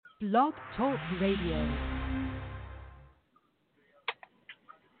Blog Talk Radio.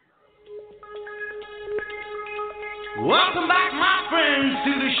 Welcome back, my friends,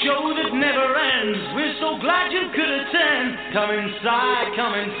 to the show that never ends. We're so glad you could attend. Come inside,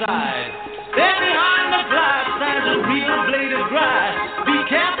 come inside. There behind the glass stands a real blade of grass. Be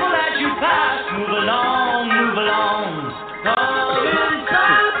careful as you pass. Move along, move along. Come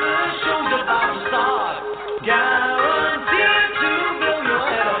inside, the show's about to start. Guaranteed to blow your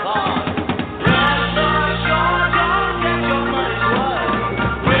head apart. Rest assured, don't get your money's worth.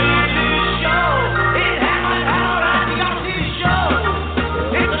 Really show, it happens out and you gotta see the show.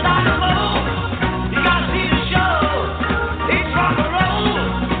 It's a dynamo, you gotta see the show. It's rock and roll,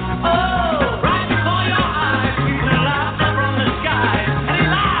 oh, right before your eyes. People laughing from the sky, and he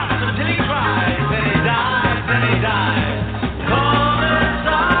laughs until he cries, then he dies, then he dies. Come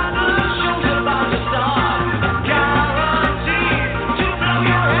inside, the show's about to start. Guaranteed to blow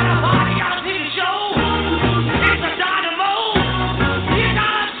your head apart. You gotta see the show. It's a dynamo. You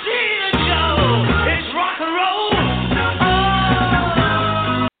gotta see the show. It's rock and roll.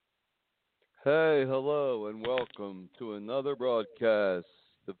 Oh. Hey, hello, and welcome to another broadcast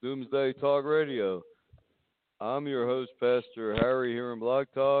of Doomsday Talk Radio. I'm your host, Pastor Harry, here in Blog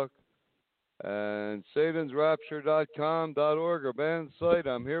Talk, and satansrapture.com.org, our band site.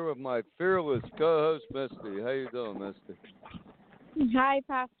 I'm here with my fearless co-host, Misty. How you doing, Misty? Hi,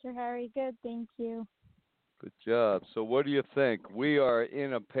 Pastor Harry. Good, thank you. Good job. So what do you think? We are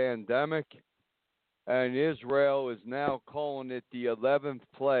in a pandemic, and Israel is now calling it the 11th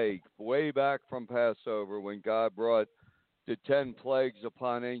plague, way back from Passover when God brought the 10 plagues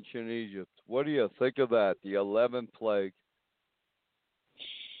upon ancient Egypt. What do you think of that, the 11th plague?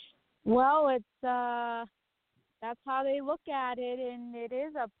 Well, it's that's how they look at it, and it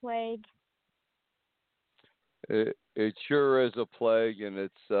is a plague. It sure is a plague, and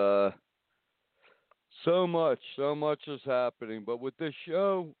it's so much is happening. But with this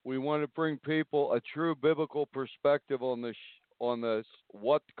show, we want to bring people a true biblical perspective on this.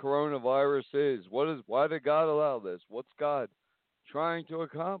 What coronavirus is. Why did God allow this? What's God trying to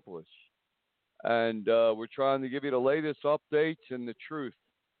accomplish? And we're trying to give you the latest updates and the truth,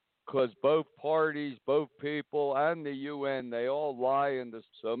 because both parties, both people, and the UN, they all lie in this.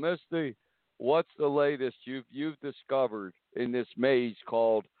 So, Misty, what's the latest you've discovered in this maze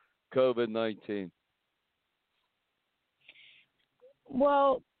called COVID-19?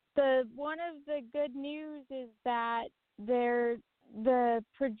 Well, one of the good news is that the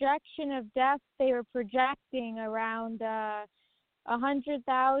projection of deaths, they were projecting around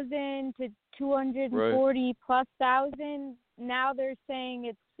 100,000 to 240 plus thousand. Now they're saying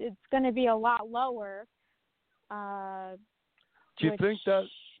it's going to be a lot lower. Do you think that?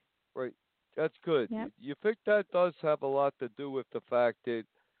 Right, that's good. Yep. You think that does have a lot to do with the fact that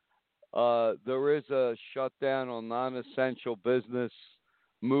there is a shutdown on non-essential business,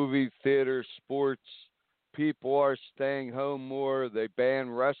 movie, theater, sports. People are staying home more. They ban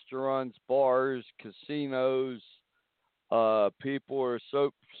restaurants, bars, casinos. People are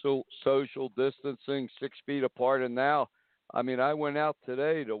social distancing 6 feet apart. And now, I mean, I went out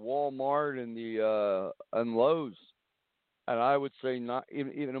today to Walmart and and Lowe's, and I would say not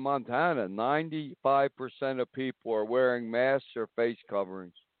even in Montana, 95% of people are wearing masks or face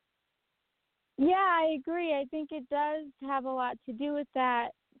coverings. Yeah, I agree. I think it does have a lot to do with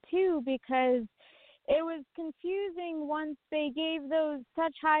that, too, because it was confusing once they gave those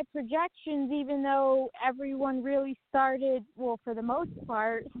such high projections, even though everyone really started, well, for the most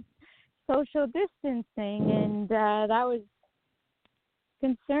part, social distancing, and that was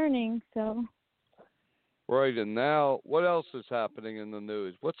concerning, so. Right, and now, what else is happening in the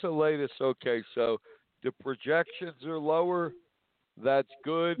news? What's the latest? Okay, so the projections are lower. That's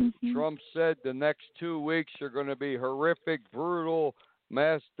good. Mm-hmm. Trump said the next 2 weeks are going to be horrific, brutal,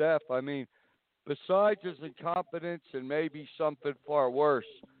 mass death. I mean, besides his incompetence and maybe something far worse,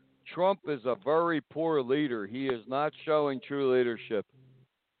 Trump is a very poor leader. He is not showing true leadership.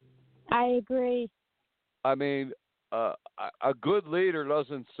 I agree. I mean, a good leader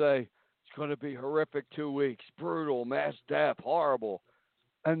doesn't say it's going to be horrific 2 weeks, brutal, mass death, horrible.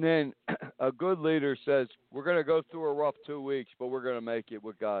 And then a good leader says, we're going to go through a rough 2 weeks, but we're going to make it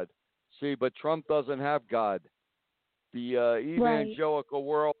with God. See, but Trump doesn't have God. The evangelical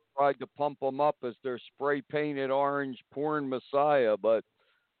world tried to pump him up as their spray-painted orange porn messiah, but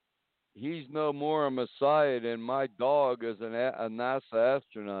he's no more a messiah than my dog is a NASA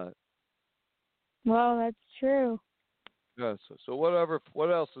astronaut. Well, that's true. Yeah, so what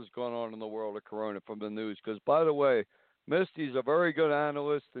else is going on in the world of Corona from the news? Because, by the way, Misty's a very good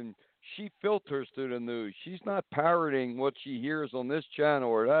analyst, and she filters through the news. She's not parroting what she hears on this channel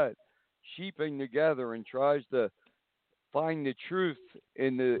or that. Sheeping together and tries to find the truth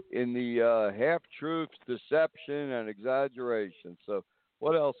in the half truths, deception, and exaggeration. So,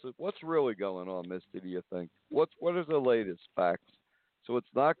 what else? What's really going on, Misty? Do you think? What is the latest facts? So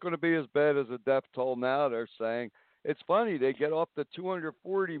it's not going to be as bad as the death toll now. They're saying it's funny. They get off the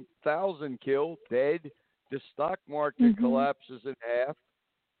 240,000 killed, dead. The stock market collapses in half.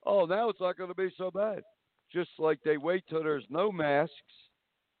 Oh, now it's not going to be so bad. Just like they wait till there's no masks,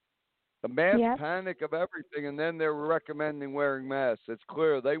 the mass panic of everything, and then they're recommending wearing masks. It's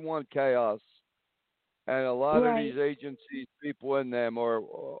clear they want chaos, and a lot of these agencies, people in them,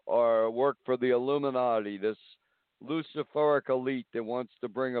 are work for the Illuminati, this Luciferic elite that wants to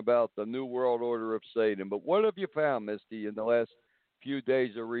bring about the new world order of Satan. But what have you found, Misty, in the last few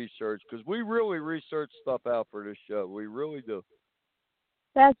days of research? Because we really research stuff out for this show. We really do.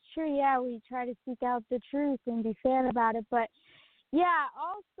 That's true. Yeah, we try to seek out the truth and be fair about it. But yeah,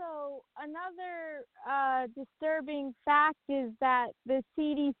 also another disturbing fact is that the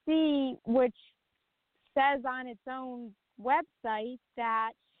CDC, which says on its own website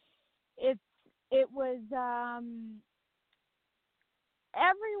that it was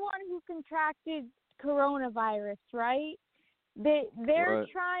everyone who contracted coronavirus, right? They're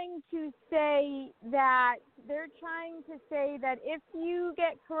trying to say that if you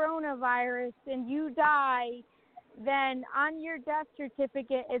get coronavirus and you die, then on your death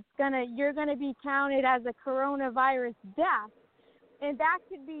certificate you're gonna be counted as a coronavirus death, and that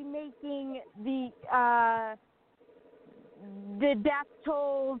could be making the death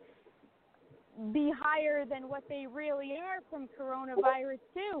tolls be higher than what they really are from coronavirus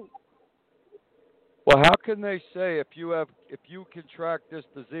too. Well, how can they say if you contract this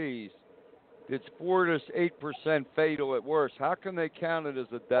disease, it's 4 to 8% fatal at worst? How can they count it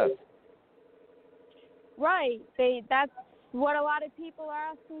as a death? Right. That's what a lot of people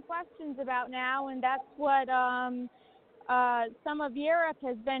are asking questions about now, and that's what some of Europe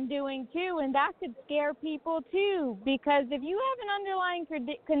has been doing too, and that could scare people too, because if you have an underlying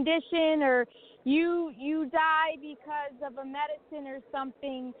condition or you die because of a medicine or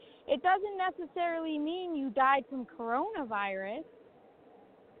something, it doesn't necessarily mean you died from coronavirus.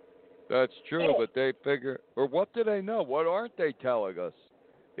 That's true, but they figure, or what do they know? What aren't they telling us?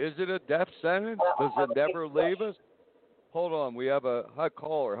 Is it a death sentence? Does it never leave us? Hold on, we have a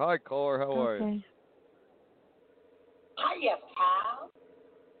caller. Hi, caller, how are you? Hiya, pal.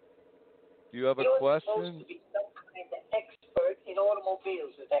 Do you have a question? You're supposed to be some kind of expert in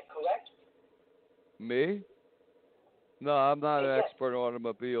automobiles, is that correct? Me? No, I'm not an expert in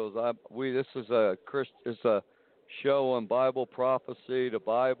automobiles. This is a show on Bible prophecy, the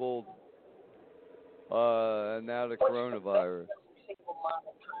Bible, and now the coronavirus. Single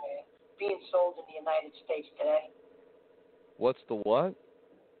model tire being sold in the United States today. What's the what?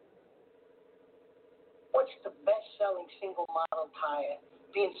 What's the best-selling single model tire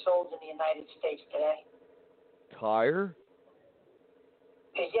being sold in the United States today? Tire?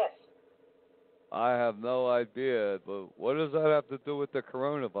 Yes. I have no idea, but what does that have to do with the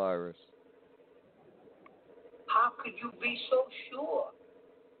coronavirus? How could you be so sure?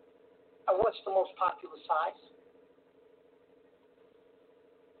 And what's the most popular size?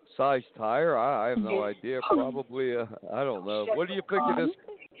 Size tire? I have no idea. Probably, I don't know. What do you think of this?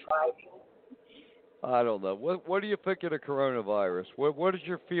 I don't know. What do you think of the coronavirus? What is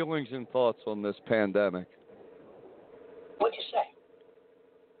your feelings and thoughts on this pandemic? What'd you say?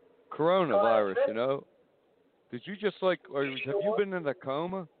 Coronavirus, you know. Did you just have you been in a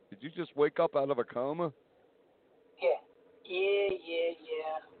coma? Did you just wake up out of a coma? Yeah.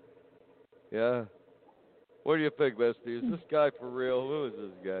 Yeah. What do you think, Misty? Is this guy for real? Who is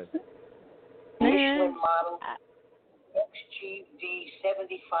this guy? Michelin model XGV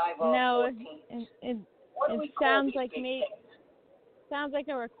 75 No, 14. it sounds like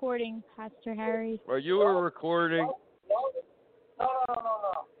a recording, Pastor Harry. Are you a recording? No.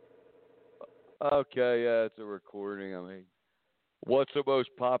 Okay, yeah, it's a recording. I mean, what's the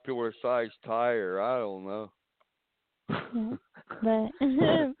most popular size tire? I don't know.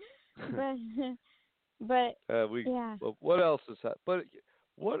 But what else is that? But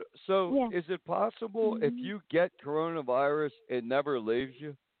what? So is it possible if you get coronavirus, it never leaves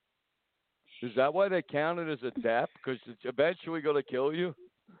you? Is that why they count it as a death? Because it's eventually going to kill you?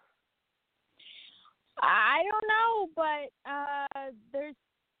 I don't know, but there's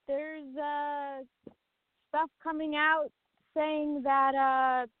stuff coming out saying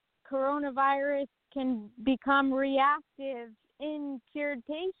that coronavirus can become reactive in cured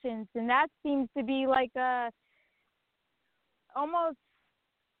patients, and that seems to be like a almost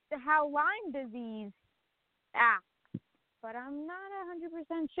how Lyme disease acts, but I'm not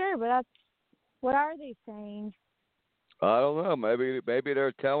 100% sure. But what are they saying? I don't know. Maybe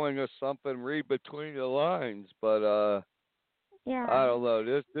they're telling us something. Read between the lines, but Yeah. I don't know.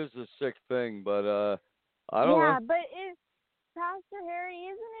 This is a sick thing, but I don't know. Yeah, but Pastor Harry,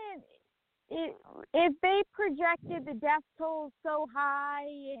 isn't it? If they projected the death toll so high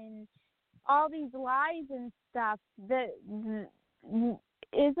and all these lies and stuff,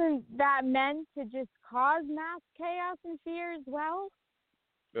 isn't that meant to just cause mass chaos and fear as well?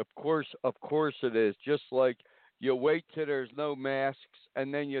 Of course it is. Just like you wait till there's no masks,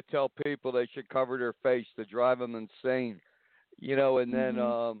 and then you tell people they should cover their face to drive them insane. And then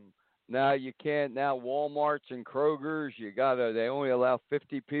now you can't. Now Walmarts and Kroger's, they only allow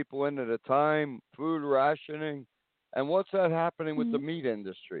 50 people in at a time. Food rationing, and what's that happening with the meat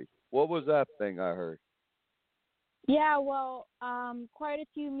industry? What was that thing I heard? Yeah, well, quite a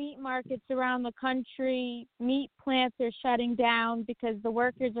few meat markets around the country, meat plants are shutting down because the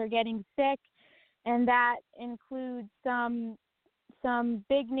workers are getting sick, and that includes some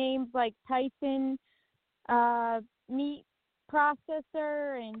big names like Tyson Meat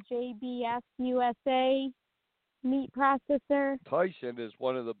Processor and JBS USA Meat Processor. Tyson is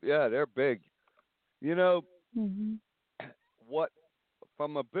one of they're big. What,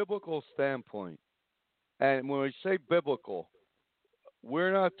 from a biblical standpoint, and when we say biblical,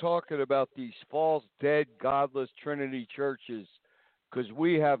 we're not talking about these false, dead, godless Trinity churches, because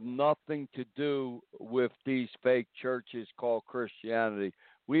we have nothing to do with these fake churches called Christianity.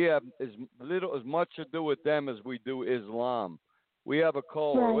 We have as much to do with them as we do Islam. We have a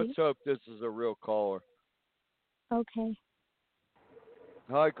caller. Right. Let's hope this is a real caller. Okay.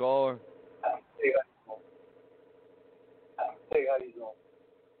 Hi, caller. Hey, how you doing?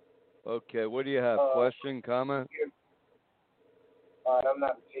 Okay, what do you have? Question, comment? I'm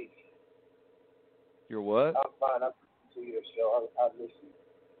not a case. You're what? I'm fine. I'm listening to your show. I listen.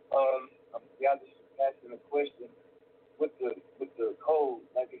 Y'all just asking a question with the code.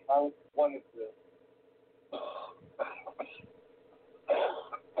 Like if I wanted to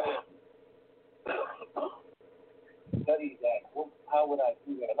study that, how would I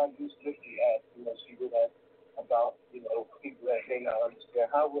do that? And I used to ask, she would ask about, people that may not understand.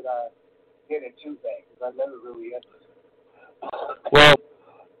 How would I get into that? Because I never really understood. Well,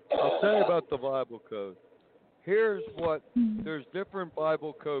 I'll tell you about the Bible code. Here's there's different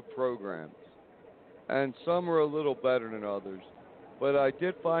Bible code programs, and some are a little better than others. But I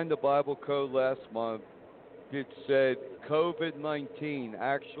did find the Bible code last month. It said COVID-19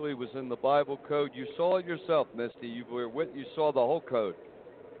 actually was in the Bible code. You saw it yourself, Misty. You saw the whole code.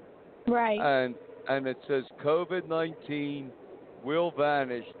 Right. And it says COVID-19 will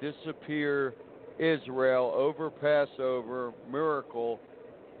vanish, disappear, Israel, over Passover, miracle,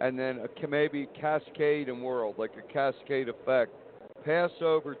 and then maybe cascade and world, like a cascade effect.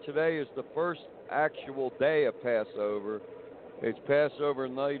 Passover today is the first actual day of Passover. It's Passover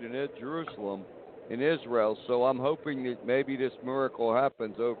night in Jerusalem, in Israel, so I'm hoping that maybe this miracle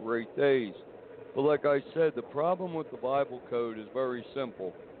happens over 8 days. But like I said, the problem with the Bible code is very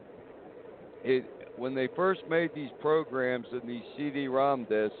simple. When they first made these programs and these CD-ROM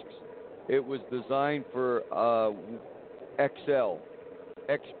discs, it was designed for XP,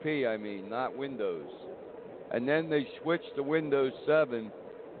 not Windows. And then they switched to Windows 7,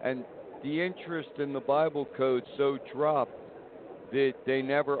 and the interest in the Bible code so dropped that they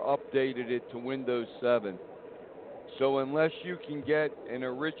never updated it to Windows 7. So unless you can get an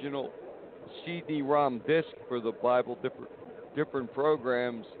original CD-ROM disc for the Bible, different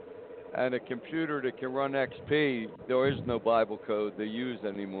programs, and a computer that can run XP, there is no Bible code they use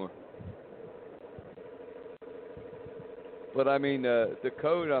anymore. But the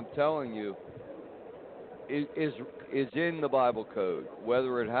code I'm telling you is in the Bible code.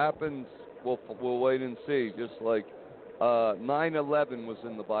 Whether it happens, we'll wait and see. Just like 9/11 was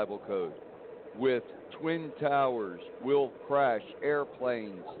in the Bible code, with twin towers, will crash,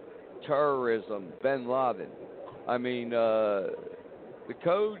 airplanes, terrorism, Bin Laden. The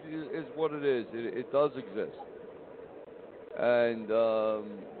code is what it is. It does exist. And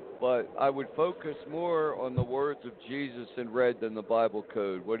but I would focus more on the words of Jesus in red than the Bible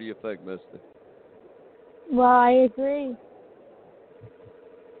code. What do you think, Mister? Well, I agree.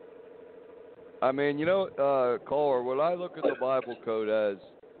 Caller, what I look at the Bible code as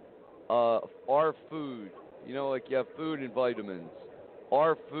our food. Like you have food and vitamins.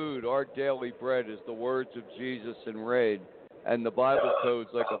 Our food, our daily bread is the words of Jesus in red, and the Bible code's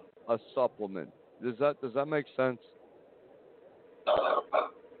like a supplement. Does that make sense?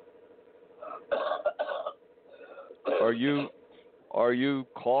 Are you Are you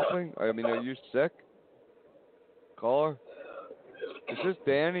coughing? I mean, are you sick? Caller? Is this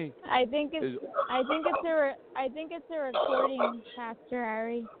Danny? I think it's a recording, Pastor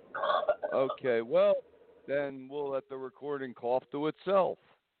Harry. Okay, well, then we'll let the recording cough to itself.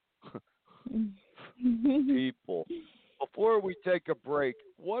 People. Before we take a break,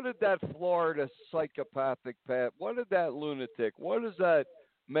 what did that Florida psychopathic what did that lunatic, what is that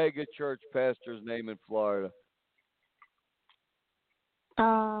mega church pastor's name in Florida?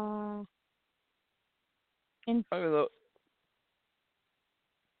 I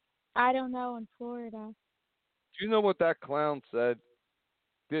don't know, in Florida. Do you know what that clown said?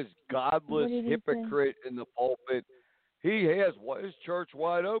 This godless hypocrite in the pulpit. He has his church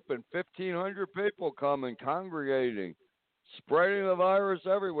wide open, 1,500 people coming, congregating, spreading the virus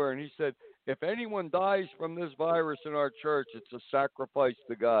everywhere. And he said, if anyone dies from this virus in our church, it's a sacrifice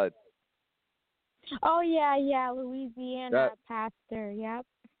to God. Oh, yeah, Louisiana pastor, yep.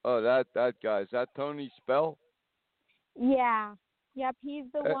 Oh, that guy. Is that Tony Spell? Yeah. Yep, he's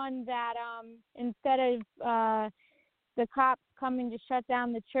the one that instead of the cops coming to shut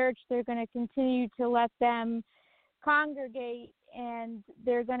down the church, they're going to continue to let them congregate, and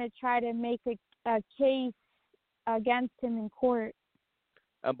they're going to try to make a case against him in court.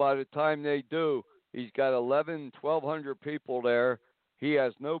 And by the time they do, he's got 1,200 people there. He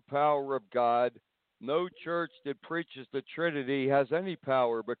has no power of God. No church that preaches the Trinity has any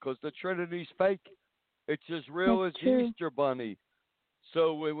power because the Trinity's fake. It's as real as the Easter Bunny.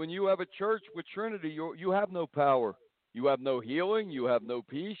 So when you have a church with Trinity, you have no power. You have no healing. You have no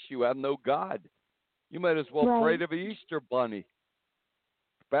peace. You have no God. You might as well pray to the Easter Bunny.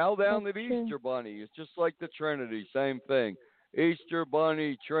 Bow down to the Easter Bunny. It's just like the Trinity, same thing. Easter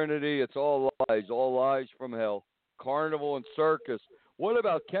Bunny, Trinity, it's all lies from hell. Carnival and circus. What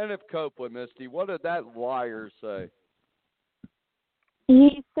about Kenneth Copeland, Misty? What did that liar say?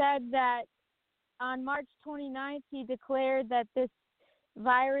 He said that on March 29th, he declared that this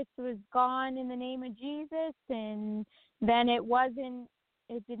virus was gone in the name of Jesus, and then it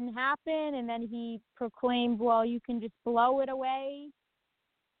didn't happen, and then he proclaimed, well, you can just blow it away.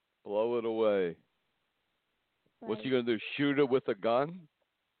 Blow it away. Right. What's he going to do, shoot it with a gun?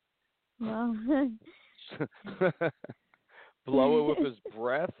 No. Blow it with his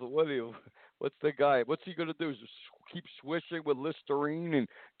breath? What's the guy? What's he going to do? Just keep swishing with Listerine and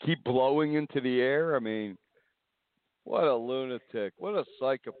keep blowing into the air? I mean, what a lunatic. What a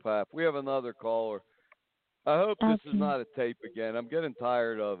psychopath. We have another caller. I hope this is not a tape again. I'm getting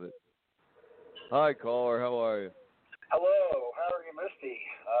tired of it. Hi, caller. How are you? Hello. How are you, Misty?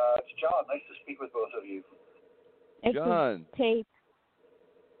 It's John. Nice to speak with both of you. It's John. A tape.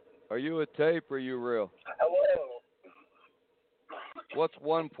 Are you a tape or are you real? Hello. What's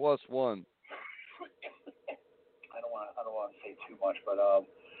 1 + 1? I don't want to say too much, but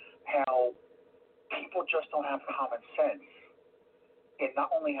how people just don't have common sense in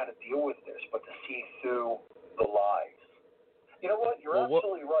not only how to deal with this, but to see through the lies. You know what? You're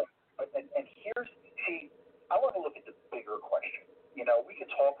absolutely right. And I want to look at the bigger question. You know, we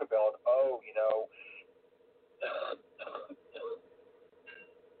can talk about,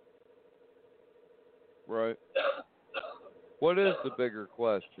 Right. What is the bigger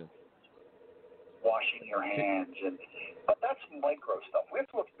question? Washing your hands, but that's micro stuff. We have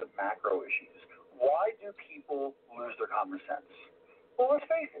to look at the macro issues. Why do people lose their common sense? Well, let's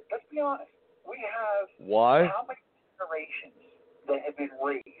face it. Let's be honest. We have how many generations that have been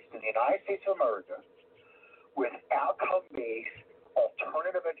raised in the United States of America with outcome-based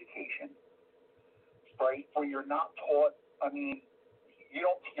alternative education, right? Where you're not taught. I mean,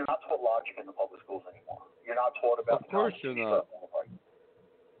 you're not taught logic in the public schools anymore. You're not taught about. Of course you're not.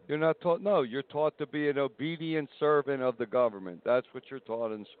 You're not taught. No, you're taught to be an obedient servant of the government. That's what you're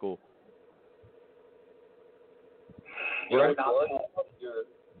taught in school. Right.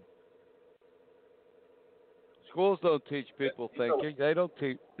 Schools don't teach people thinking. They don't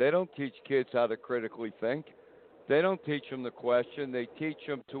teach kids how to critically think. They don't teach them to question. They teach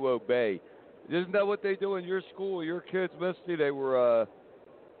them to obey. Isn't that what they do in your school? Your kids, Misty, they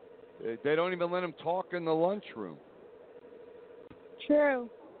don't even let them talk in the lunchroom. True.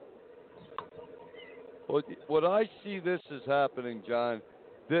 What I see this is happening, John.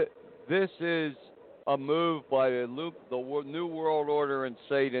 This is a move by the New World Order and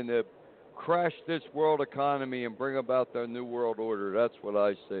Satan to crash this world economy and bring about their New World Order. That's what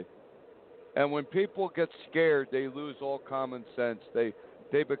I see. And when people get scared, they lose all common sense. They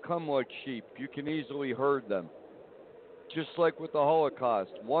become like sheep. You can easily herd them. Just like with the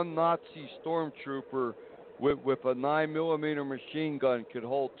Holocaust. One Nazi stormtrooper with a 9mm machine gun could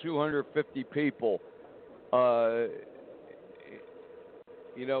hold 250 people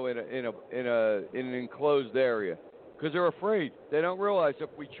in an enclosed area, because they're afraid. They don't realize if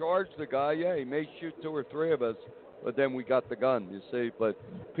we charge the guy, yeah, he may shoot 2 or 3 of us, but then we got the gun. You see, but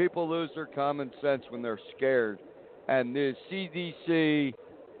people lose their common sense when they're scared, and the CDC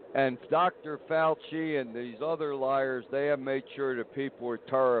and Dr. Fauci and these other liars, they have made sure that people are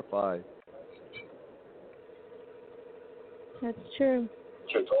terrified. That's true.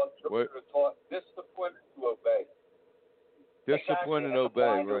 You're taught discipline to obey. Discipline and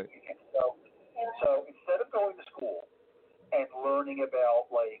obey, right? So instead of going to school and learning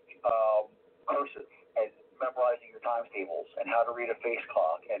about cursive and memorizing your times tables and how to read a face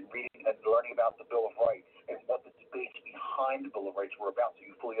clock and reading and learning about the Bill of Rights and what the debates behind the Bill of Rights were about, so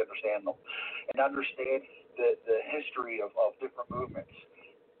you fully understand them and understand the history of different movements.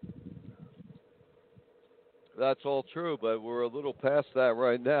 That's all true, but we're a little past that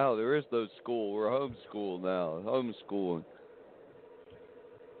right now. There is no school. We're homeschooled now. Homeschooling.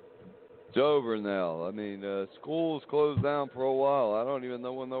 It's over now. I mean, school's closed down for a while. I don't even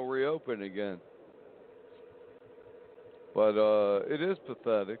know when they'll reopen again. But it is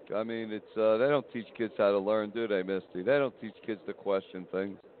pathetic. I mean, it's they don't teach kids how to learn, do they, Misty? They don't teach kids to question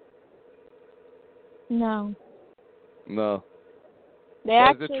things. No. No. They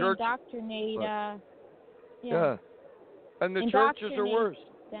actually indoctrinate. Yeah. And the churches are worse.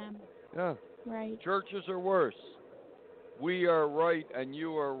 Them. Yeah. Right. Churches are worse. We are right and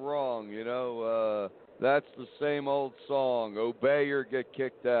you are wrong. That's the same old song. Obey or get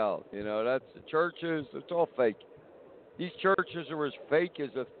kicked out. That's the churches. It's all fake. These churches are as fake as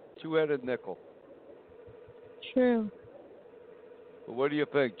a 2-headed nickel. True. But what do you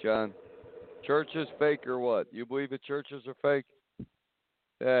think, John? Churches fake or what? You believe the churches are fake?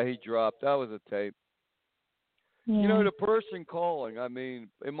 Yeah, he dropped. That was a tape. Yeah. The person calling, I mean,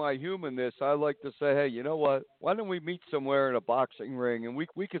 in my humanness, I like to say, hey, you know what? Why don't we meet somewhere in a boxing ring and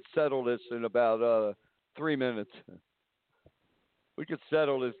we could settle this in about 3 minutes. We could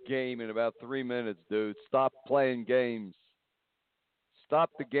settle this game in about 3 minutes, dude. Stop playing games.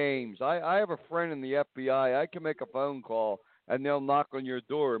 Stop the games. I have a friend in the FBI. I can make a phone call and they'll knock on your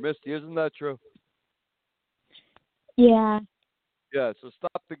door. Misty, isn't that true? Yeah. Yeah, so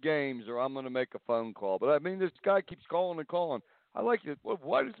stop the games or I'm going to make a phone call. But, I mean, this guy keeps calling and calling. I like it.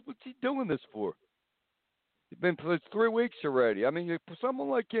 What's he doing this for? It's 3 weeks already. I mean, for someone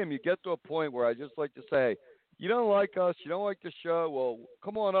like him, you get to a point where I just like to say, you don't like us, you don't like the show, well,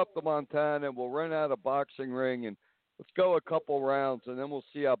 come on up to Montana and we'll rent out a boxing ring and let's go a couple rounds and then we'll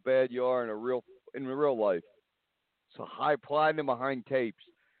see how bad you are in real life. So hiding behind tapes.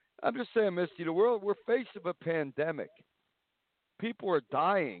 I'm just saying, Misty, we're facing a pandemic. People are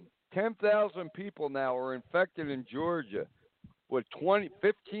dying. 10,000 people now are infected in Georgia, with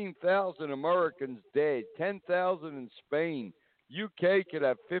 15,000 Americans dead, 10,000 in Spain. UK could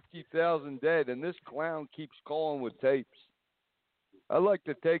have 50,000 dead, and this clown keeps calling with tapes. I'd like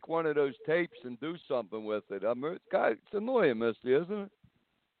to take one of those tapes and do something with it. It's annoying, Misty, isn't it?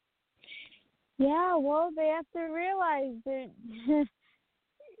 Yeah, well, they have to realize that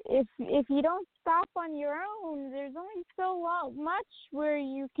if you don't stop on your own, there's only so much where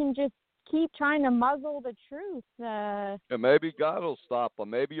you can just keep trying to muzzle the truth. And maybe God will stop him.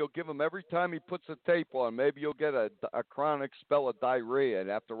 Maybe you'll give him every time he puts a tape on. Maybe you'll get a chronic spell of diarrhea and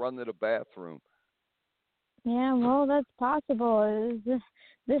have to run to the bathroom. Yeah, well, that's possible.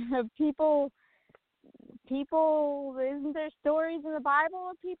 The people, isn't there stories in the Bible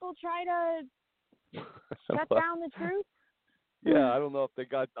of people try to shut down the truth? Yeah, I don't know if they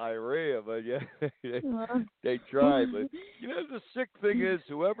got diarrhea, but yeah, they tried. But the sick thing is,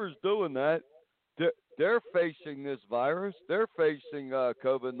 whoever's doing that, they're facing this virus. They're facing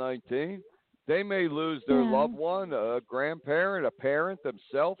COVID-19. They may lose their loved one, a grandparent, a parent,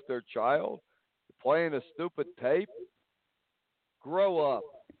 themselves, their child, playing a stupid tape. Grow up.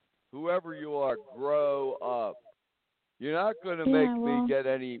 Whoever you are, grow up. You're not going to make me get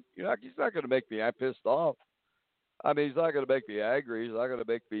any. He's not going to make me pissed off. I mean, he's not going to make me angry. He's not going to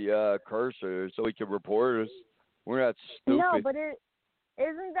make me curse her so he can report us. We're not stupid. No, but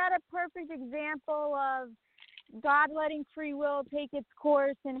isn't that a perfect example of God letting free will take its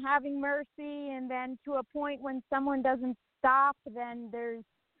course and having mercy, and then to a point when someone doesn't stop, then there's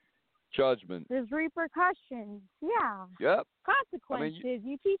judgment. There's repercussions. Yeah. Yep. Consequences.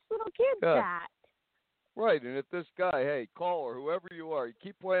 You teach little kids that. Right, and if this guy, hey, caller, whoever you are, you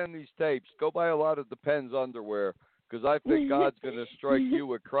keep playing these tapes, go buy a lot of Depends underwear, because I think God's going to strike you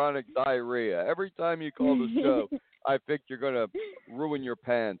with chronic diarrhea. Every time you call the show, I think you're going to ruin your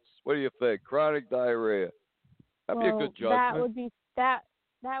pants. What do you think? Chronic diarrhea. That'd be a good judgment. That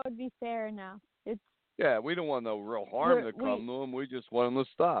would be fair enough. Yeah, we don't want no real harm to come to them. We just want them to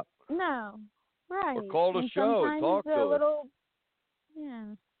stop. No, right. Or call the and show and talk to a us. little,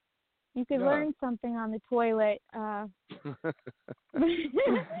 yeah. You could learn something on the toilet.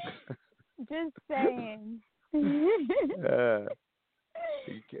 Just saying. Yeah.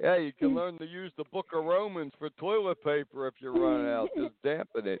 You can learn to use the Book of Romans for toilet paper if you run out. Just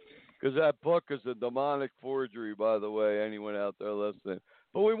dampen it. Because that book is a demonic forgery, by the way, anyone out there listening.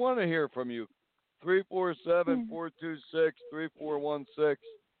 But we want to hear from you. 347-426-3416.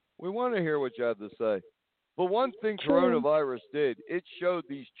 We want to hear what you have to say. But one thing coronavirus did, it showed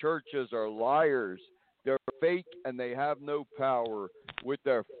these churches are liars. They're fake and they have no power with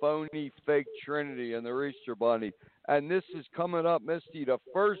their phony, fake Trinity and their Easter Bunny. And this is coming up, Misty, the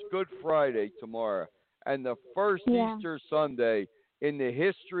first Good Friday tomorrow and the first Easter Sunday in the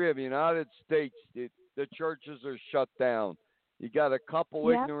history of the United States. The churches are shut down. You got a couple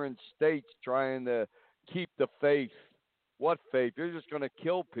ignorant states trying to keep the faith. What faith? You're just going to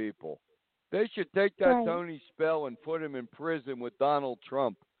kill people. They should take that Tony Spell and put him in prison with Donald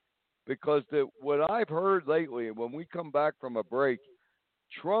Trump. Because what I've heard lately, when we come back from a break,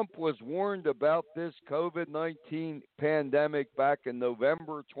 Trump was warned about this COVID-19 pandemic back in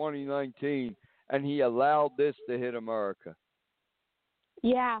November 2019, and he allowed this to hit America.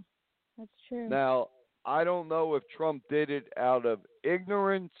 Yeah, that's true. Now, I don't know if Trump did it out of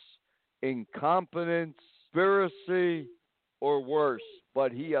ignorance, incompetence, conspiracy, or worse,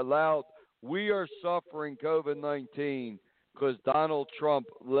 but he allowed. We are suffering COVID-19 because Donald Trump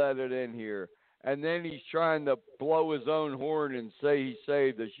let it in here. And then he's trying to blow his own horn and say he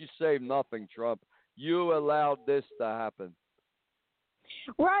saved us. You saved nothing, Trump. You allowed this to happen.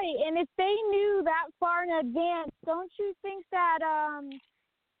 Right, and if they knew that far in advance, don't you think that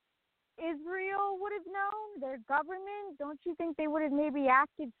Israel would have known, their government? Don't you think they would have maybe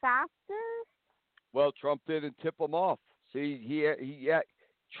acted faster? Well, Trump didn't tip them off. See,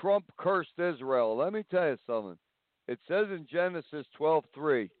 Trump cursed Israel. Let me tell you something. It says in Genesis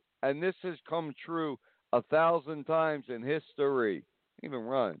 12:3, and this has come true 1,000 times in history. It even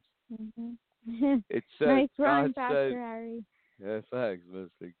rhymes. Mm-hmm. It says, nice rhyme, God Pastor said, Harry. Yeah, thanks,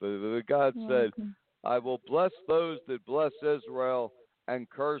 Mystic. But God said, I will bless those that bless Israel and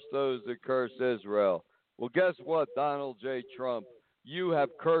curse those that curse Israel. Well, guess what, Donald J. Trump? You have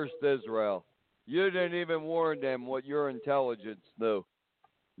cursed Israel. You didn't even warn them what your intelligence knew.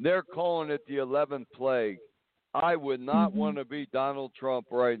 They're calling it the 11th plague. I would not want to be Donald Trump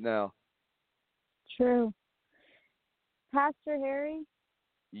right now. True. Pastor Harry?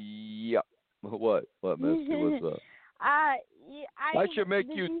 Yep. What, Misty? What's up? I should make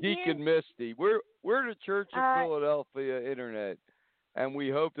you Deacon Misty. We're the Church of Philadelphia Internet, and we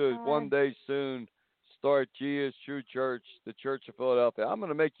hope to one day soon start Jesus True Church, the Church of Philadelphia. I'm going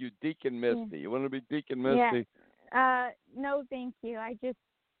to make you Deacon Misty. You want to be Deacon Misty? Yeah. No, thank you. I just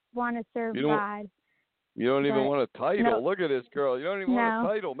want to serve God. You don't even want a title. No. Look at this girl. You don't even want a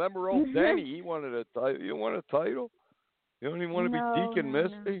title. Remember old Denny? He wanted a title. You don't want a title? You don't even want to be Deacon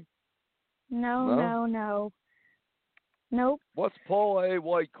Misty? No. Nope. What's Paula A.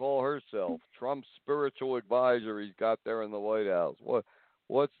 White call herself? Trump's spiritual advisor he's got there in the White House.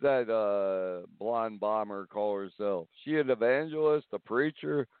 What's that blonde bomber call herself? She an evangelist, a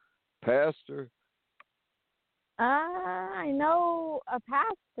preacher, pastor? I know a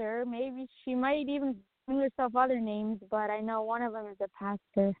pastor. Maybe she might even call herself other names, but I know one of them is a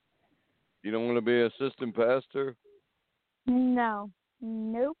pastor. You don't want to be assistant pastor? No.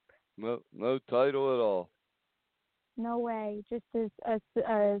 Nope. No title at all. No way. Just as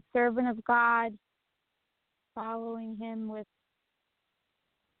a servant of God, following him with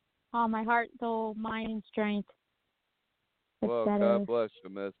all my heart, soul, mind, and strength. Well, God bless you,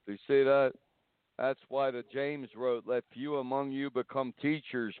 Misty. See that? That's why the James wrote, let few among you become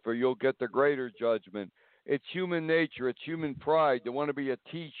teachers, for you'll get the greater judgment. It's human nature. It's human pride to want to be a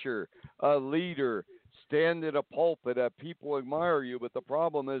teacher, a leader, stand at a pulpit that people admire you. But the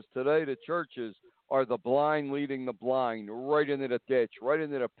problem is today the churches are the blind leading the blind right into the ditch, right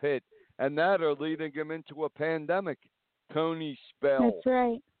into the pit, and that are leading them into a pandemic. Tony Spell. That's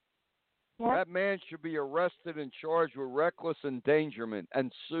right. Yep. That man should be arrested and charged with reckless endangerment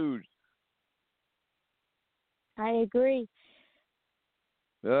and sued. I agree.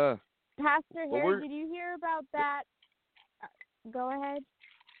 Yeah. Pastor Harry, did you hear about that? Go ahead.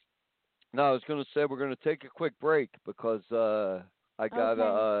 No, I was going to say we're going to take a quick break because I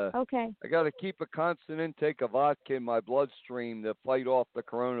gotta keep a constant intake of vodka in my bloodstream to fight off the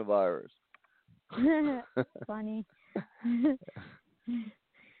coronavirus. Funny.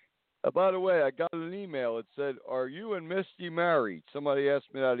 By the way, I got an email. It said, "Are you and Misty married?" Somebody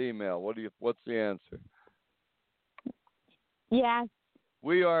asked me that email. What's the answer? Yes.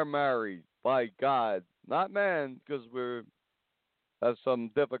 We are married by God, not man, because we're have some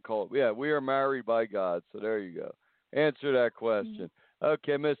difficult. Yeah, we are married by God. So there you go. Answer that question.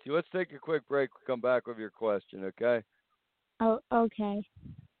 Okay, Misty, let's take a quick break. We'll come back with your question, okay? Oh, okay.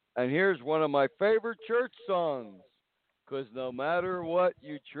 And here's one of my favorite church songs. Because no matter what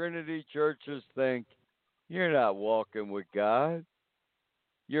you Trinity churches think, you're not walking with God.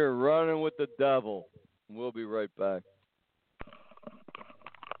 You're running with the devil. We'll be right back.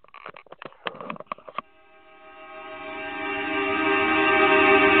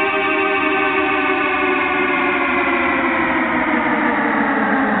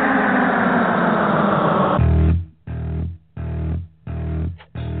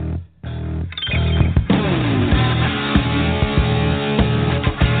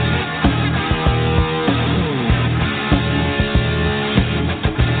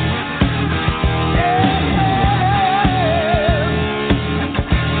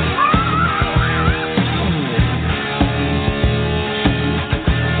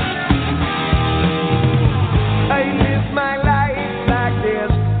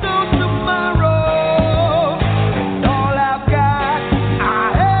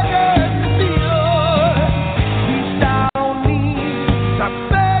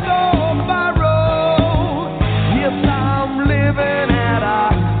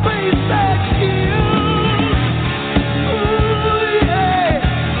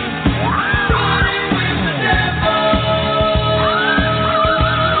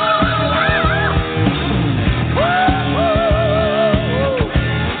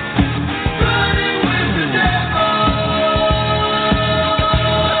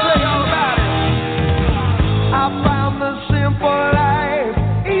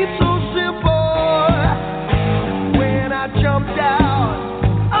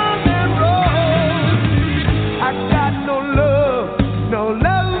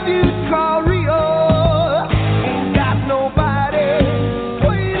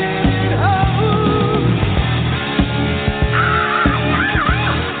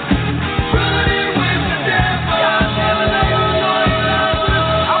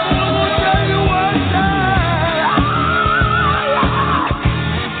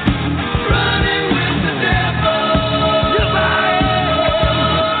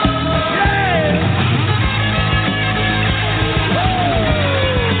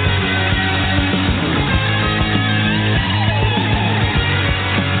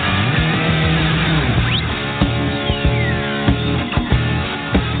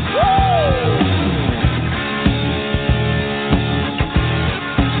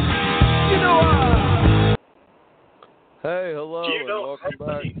 Hey, hello, and welcome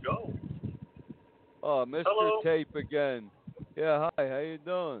back. Oh, Mr. Hello. Tape again. Yeah, hi, how you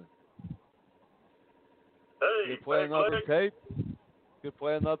doing? Hey, You play another tape? You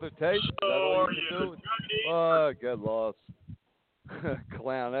play another tape? Is that all you can do? Oh, get lost.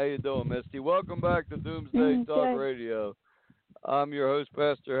 Clown, how you doing, Misty? Welcome back to Doomsday Talk Radio. I'm your host,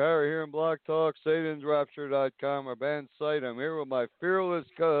 Pastor Harry, here in Block Talk, SatansRapture.com, our band site. I'm here with my fearless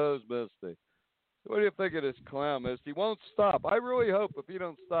co-host, Misty. What do you think of this clown, Misty? He won't stop. I really hope if he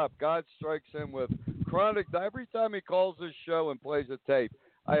don't stop, God strikes him with chronic. Every time he calls this show and plays a tape,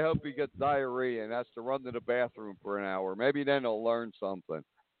 I hope he gets diarrhea and has to run to the bathroom for an hour. Maybe then he'll learn something.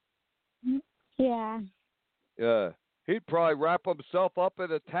 Yeah. Yeah. He'd probably wrap himself up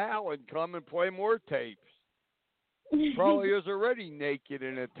in a towel and come and play more tapes. Probably is already naked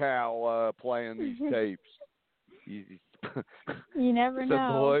in a towel playing these tapes. You never know.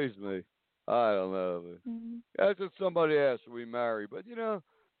 That annoys me. I don't know. That's what somebody asked when we marry. But, you know,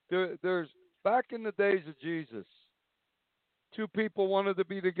 there's back in the days of Jesus, two people wanted to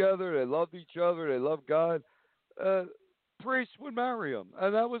be together. They loved each other. They loved God. Priests would marry them,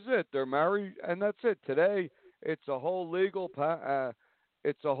 and that was it. They're married, and that's it. Today, it's a whole legal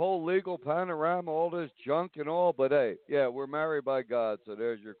panorama, all this junk and all. But hey, yeah, we're married by God. So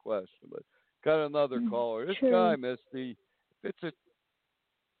there's your question. But got another caller. This guy, Misty,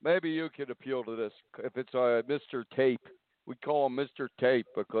 maybe you could appeal to this. If it's Mr. Tape, we call him Mr. Tape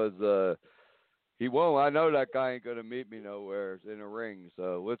because he won't. I know that guy ain't gonna meet me nowhere in a ring.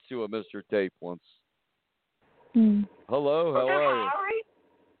 So let's see what Mr. Tape wants. Hello, how are you? Harry?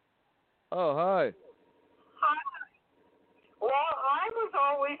 Oh, hi. Hi. Well, I was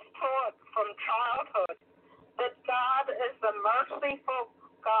always taught from childhood that God is the merciful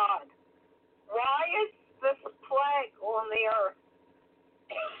God. Why is this plague on the earth?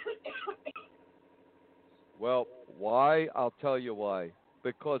 Well, why? I'll tell you why.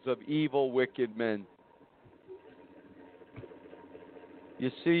 because of evil, wicked men.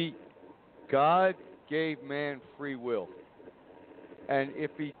 You see, God gave man free will. And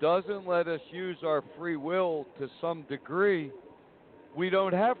if he doesn't let us use our free will to some degree, we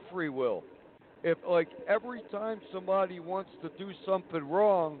don't have free will. If, like, every time somebody wants to do something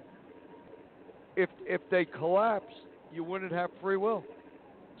wrong, if they collapse, you wouldn't have free will.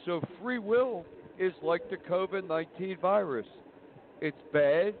 So free will is like the COVID-19 virus. It's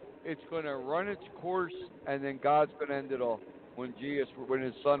bad. It's going to run its course, and then God's going to end it all when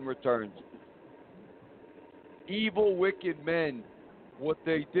his son returns. Evil, wicked men, what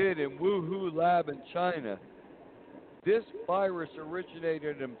they did in Wuhan lab in China. This virus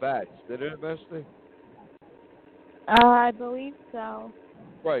originated in bats. Did it, Misty? I believe so.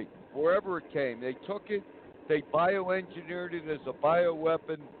 Right. Wherever it came, they took it. They bioengineered it as a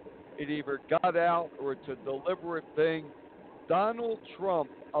bioweapon. It either got out or it's a deliberate thing. Donald Trump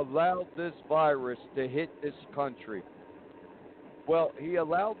allowed this virus to hit this country. Well, he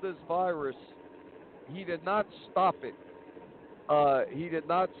allowed this virus. He did not stop it. He did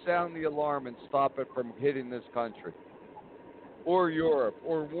not sound the alarm and stop it from hitting this country or Europe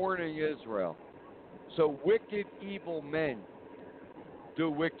or warning Israel. So wicked, evil men do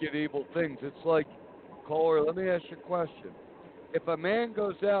wicked, evil things. It's like, caller, let me ask you a question. If a man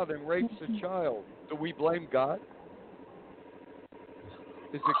goes out and rapes a child, do we blame God?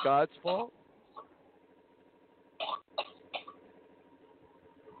 Is it God's fault?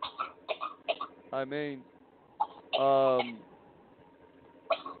 I mean,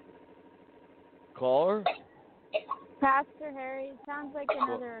 caller? Pastor Harry, it sounds like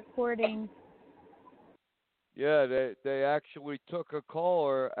another recording. Yeah, they actually took a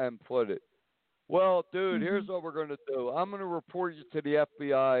caller and put it. Well, dude, here's what we're going to do. I'm going to report you to the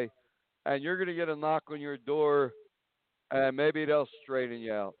FBI, and you're going to get a knock on your door, and maybe they'll straighten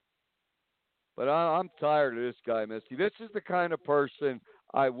you out. But I'm tired of this guy, Misty. This is the kind of person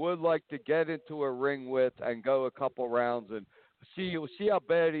I would like to get into a ring with and go a couple rounds and see how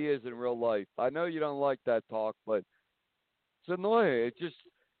bad he is in real life. I know you don't like that talk, but it's annoying.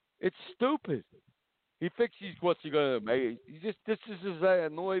 It's stupid. He thinks what's he going to make? This is as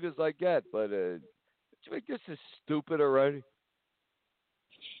annoyed as I get, but this is stupid already.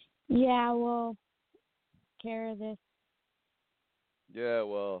 Yeah, we'll care of this. Yeah,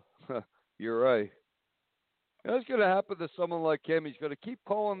 well, you're right. What's going to happen to someone like him? He's going to keep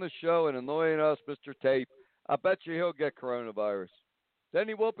calling the show and annoying us, Mr. Tape. I bet you he'll get coronavirus. Then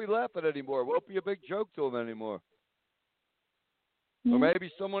he won't be laughing anymore. It won't be a big joke to him anymore. Or maybe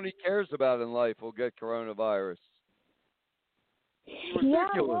someone he cares about in life will get coronavirus. It's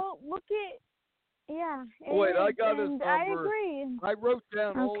ridiculous. Yeah, well, look at... Yeah. Oh, wait, I got his number. I agree. I wrote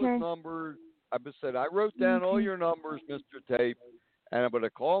down all his numbers. I wrote down all your numbers, Mr. Tape. And I'm going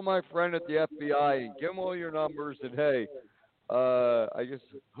to call my friend at the FBI and give him all your numbers. And, hey, I just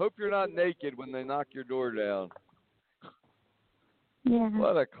hope you're not naked when they knock your door down. Yeah.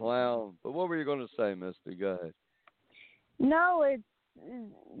 What a clown. But what were you going to say, Misty? Go ahead. No, it's...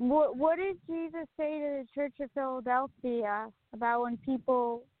 What did Jesus say to the Church of Philadelphia about when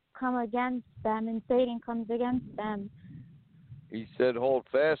people come against them and Satan comes against them? He said, hold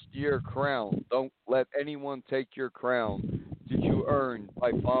fast to your crown. Don't let anyone take your crown that you earned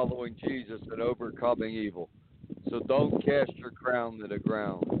by following Jesus and overcoming evil. So don't cast your crown to the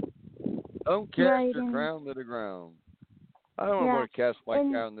ground. Don't cast your crown to the ground. I don't want to cast my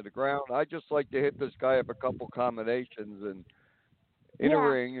crown to the ground. I just like to hit this guy up a couple combinations and in a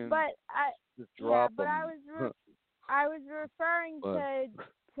ring and just drop him. I was referring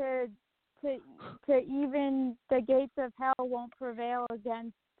to even the gates of hell won't prevail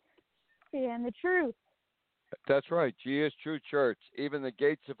against the truth. That's right. Jesus True Church. Even the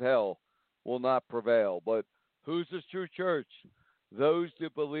gates of hell will not prevail. But who's this true church? Those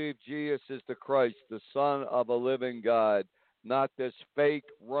who believe Jesus is the Christ, the Son of a living God, not this fake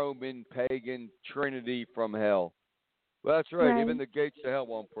Roman pagan Trinity from hell. Well, that's right. Even the gates of hell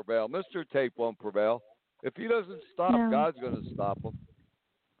won't prevail. Mr. Tape won't prevail. If he doesn't stop, God's going to stop him.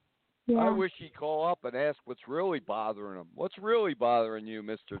 Yeah. I wish he'd call up and ask what's really bothering him. What's really bothering you,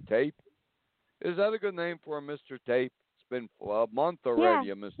 Mr. Tape? Is that a good name for him, Mr. Tape? It's been a month already,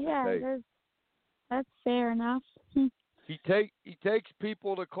 Mr. Tape. Yeah, that's fair enough. He takes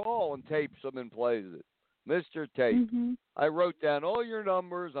people to call and tapes them and plays it. Mr. Tape, I wrote down all your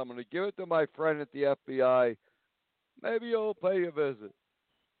numbers. I'm going to give it to my friend at the FBI. Maybe he'll pay you a visit.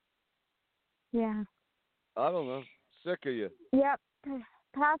 Yeah. I don't know. Sick of you. Yep.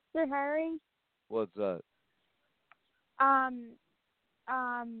 Pastor Harry. What's that?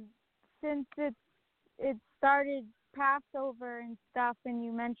 Since it started Passover and stuff, and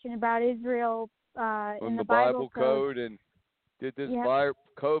you mentioned about Israel in the the Bible code, and did this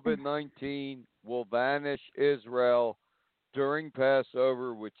COVID-19 will vanish Israel during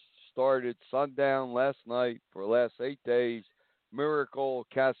Passover, which started sundown last night for the last 8 days. Miracle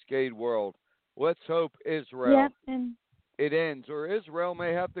Cascade World. Let's hope Israel Yep, and it ends, or Israel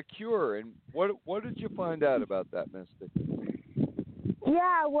may have the cure. And what did you find out about that, Misty?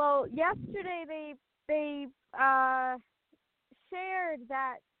 yeah, well, yesterday they shared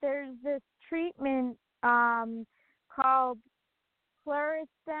that there's this treatment called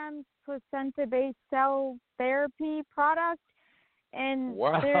Pleuristem placenta-based cell therapy product, and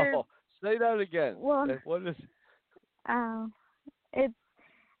wow, say that again. Well, what is? It's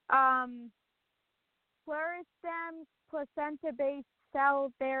Pleuristem placenta-based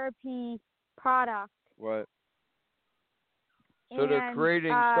cell therapy product. Right. So they're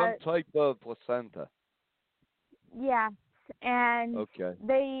creating some type of placenta. Yes, and okay.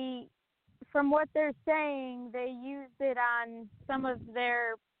 they, from what they're saying, they used it on some of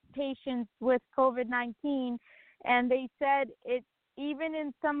their patients with COVID-19, and they said it even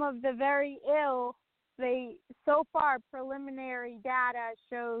in some of the very ill. So far, preliminary data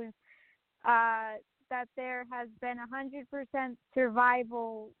shows that there has been 100%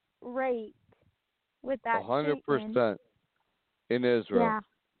 survival rate with that 100% treatment. in Israel. Yeah.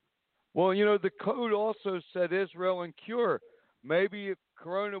 Well, the code also said Israel and cure. Maybe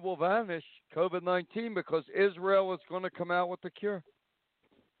Corona will vanish, COVID-19, because Israel is going to come out with the cure.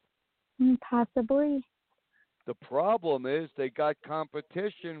 Possibly. The problem is they got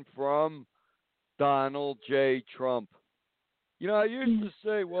competition from Donald J. Trump. I used to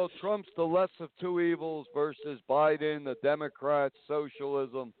say, well, Trump's the less of two evils versus Biden, the Democrats,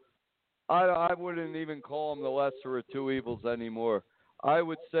 socialism. I wouldn't even call him the lesser of two evils anymore. I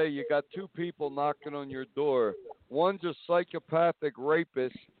would say you got two people knocking on your door. One's a psychopathic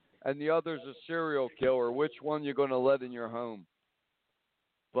rapist, and the other's a serial killer. Which one you going to let in your home?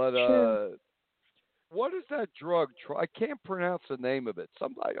 But what is that drug? I can't pronounce the name of it.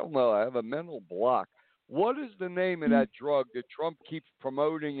 I don't know. I have a mental block. What is the name of that drug that Trump keeps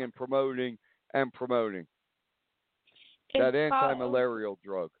promoting and promoting and promoting? That anti-malarial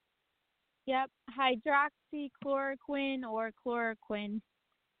drug. Yep, hydroxychloroquine or chloroquine.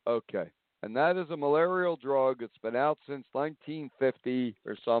 Okay, and that is a malarial drug. It's been out since 1950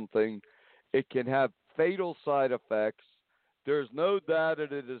 or something. It can have fatal side effects. There's no data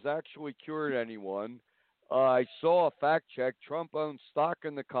that it has actually cured anyone. I saw a fact check. Trump owns stock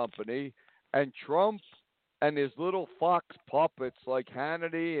in the company, and Trump and his little fox puppets like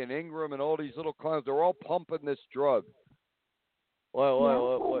Hannity and Ingram and all these little clowns, they're all pumping this drug.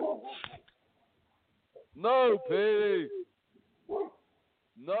 What? No, P.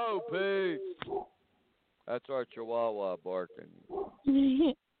 No, P. That's our Chihuahua barking.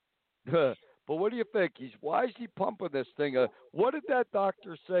 But what do you think? Why is he pumping this thing? What did that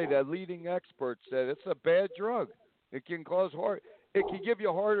doctor say? That leading expert said it's a bad drug. It can cause it can give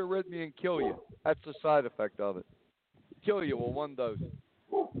you heart arrhythmia and kill you. That's the side effect of it. Kill you with one dose.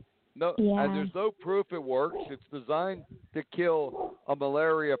 No, yeah. And there's no proof it works. It's designed to kill a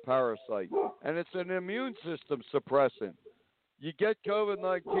malaria parasite, and it's an immune system suppressant. You get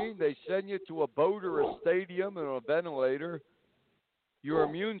COVID-19, they send you to a boat or a stadium and a ventilator. Your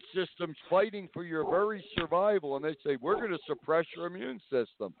immune system's fighting for your very survival, and they say, we're going to suppress your immune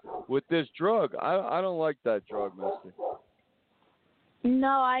system with this drug. I don't like that drug, Misty.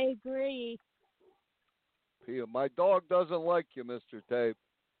 No, I agree. My dog doesn't like you, Mr. Tape.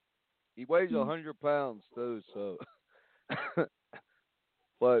 He weighs 100 pounds, too, so.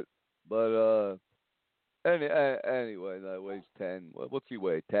 but anyway, that weighs 10. What's he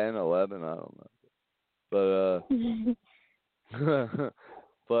weigh, 10, 11? I don't know.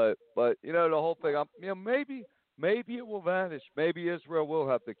 But, but the whole thing. Maybe it will vanish. Maybe Israel will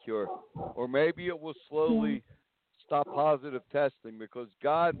have the cure, or maybe it will slowly stop positive testing because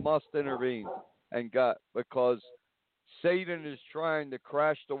God must intervene, because Satan is trying to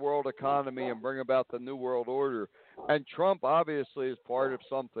crash the world economy and bring about the new world order, and Trump obviously is part of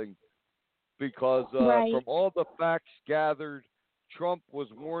something because from all the facts gathered, Trump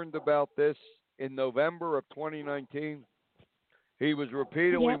was warned about this in November of 2019. He was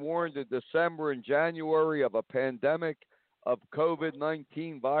repeatedly warned in December and January of a pandemic of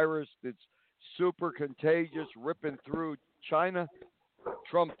COVID-19 virus that's super contagious, ripping through China.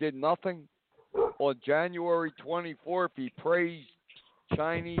 Trump did nothing. On January 24th, he praised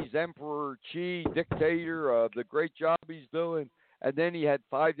Chinese Emperor Xi, dictator, the great job he's doing. And then he had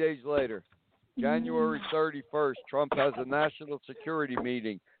 5 days later, January 31st, Trump has a national security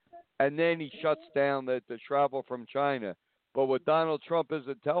meeting. and then he shuts down the travel from China. But what Donald Trump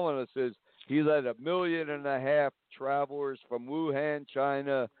isn't telling us is he let 1.5 million travelers from Wuhan,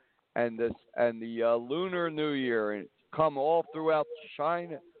 China, and the Lunar New Year and come all throughout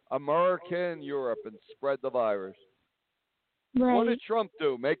China, America, and Europe and spread the virus. Right. What did Trump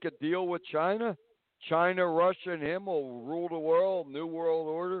do? Make a deal with China? China, Russia, and him will rule the world, New World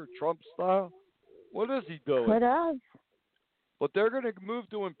Order, Trump style? What is he doing? Could have. But they're going to move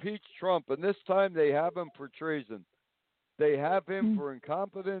to impeach Trump, and this time they have him for treason. They have him for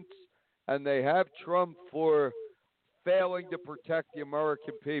incompetence, and they have Trump for failing to protect the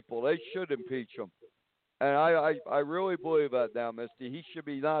American people. They should impeach him. And I really believe that now, Misty. He should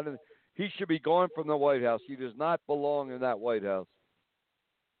be gone from the White House. He does not belong in that White House.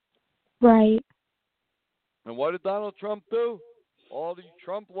 Right. And what did Donald Trump do? All these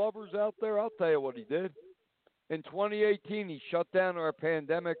Trump lovers out there, I'll tell you what he did. In 2018, he shut down our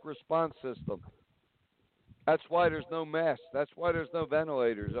pandemic response system. That's why there's no masks. That's why there's no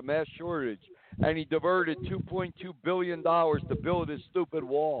ventilators, a mass shortage. And he diverted $2.2 billion to build his stupid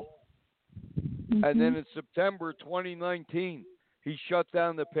wall. Mm-hmm. And then in September 2019, he shut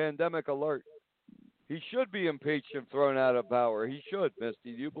down the pandemic alert. He should be impeached and thrown out of power. He should,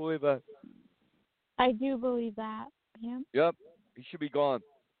 Misty. Do you believe that? I do believe that. Yeah. Yep. He should be gone.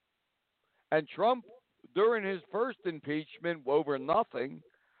 And Trump, during his first impeachment over nothing,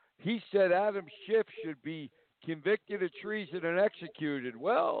 he said Adam Schiff should be convicted of treason and executed.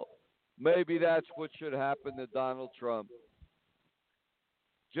 Well, maybe that's what should happen to Donald Trump.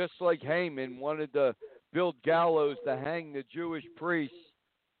 Just like Haman wanted to build gallows to hang the Jewish priests,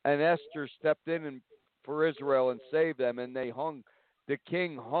 and Esther stepped in for Israel and saved them, and the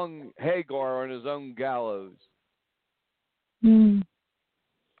king hung Hagar on his own gallows. Mm.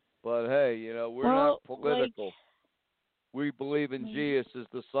 But hey, we're not political. We believe in Jesus as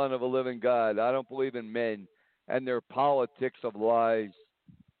the Son of a living God. I don't believe in men and their politics of lies.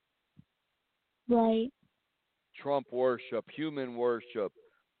 Right. Trump worship, human worship.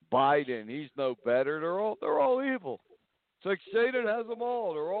 Biden, he's no better. They're all evil. It's like Satan has them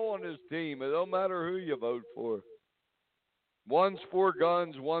all. They're all on his team. It don't matter who you vote for. One's for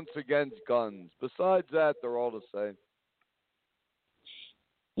guns, one's against guns. Besides that, they're all the same.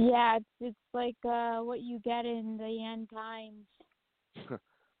 Yeah, it's like what you get in the end times.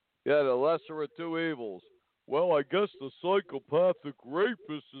 Yeah, the lesser of two evils. Well, I guess the psychopathic rapist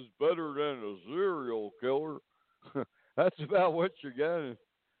is better than a serial killer. That's about what you're getting.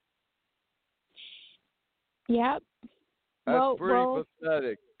 Yep. That's pretty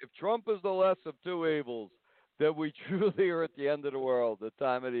pathetic. If Trump is the less of two evils, then we truly are at the end of the world, the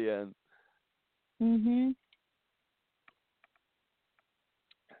time of the end. Mhm.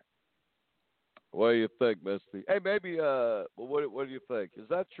 What do you think, Misty? Hey, maybe. What do you think? Is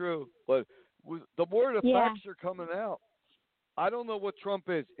that true? But the more the facts are coming out, I don't know what Trump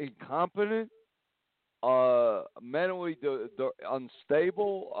is: incompetent, mentally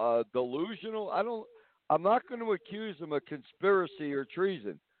unstable, delusional. I'm not going to accuse him of conspiracy or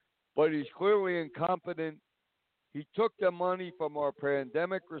treason, but he's clearly incompetent. He took the money from our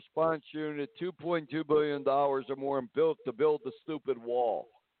pandemic response unit, $2.2 billion or more, and built the stupid wall.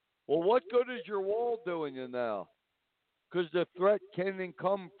 Well, what good is your wall doing you now? Because the threat can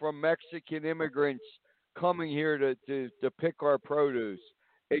come from Mexican immigrants coming here to pick our produce.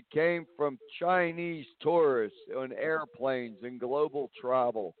 It came from Chinese tourists on airplanes and global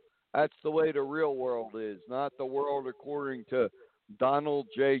travel. That's the way the real world is, not the world according to Donald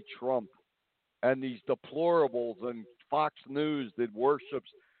J. Trump and these deplorables and Fox News that worships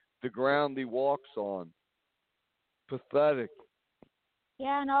the ground he walks on. Pathetic.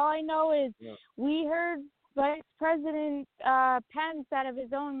 Yeah, and all I know is we heard Vice President Pence out of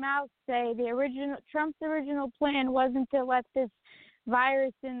his own mouth say Trump's original plan wasn't to let this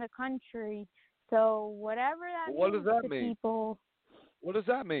virus in the country. So whatever that what means does that to mean? people. What does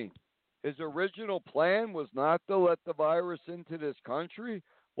that mean? His original plan was not to let the virus into this country?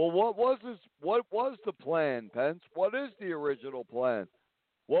 Well, what was the plan, Pence? What is the original plan?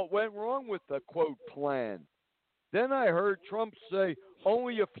 What went wrong with the, quote, plan? Then I heard Trump say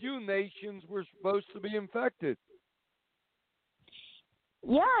only a few nations were supposed to be infected.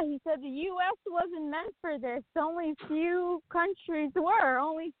 Yeah, he said the U.S. wasn't meant for this. Only few countries were.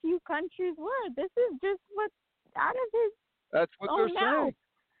 Only few countries were. This is just what's out of his That's what they're mouth. saying.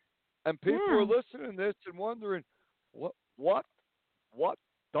 And people are listening to this and wondering, what,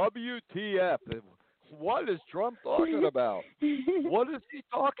 WTF? What is Trump talking about? What is he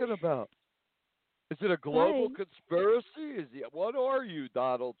talking about? Is it a global conspiracy? What are you,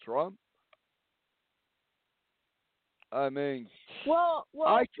 Donald Trump? I mean, Well,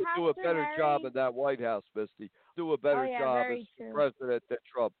 I could do a Pastor better job Harry. in that White House, Misty. Do a Oh better yeah, job as very true. president than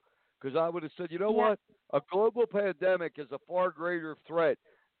Trump. Because I would have said, you know Yeah. what? A global pandemic is a far greater threat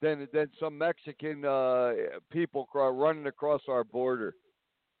than some Mexican people running across our border.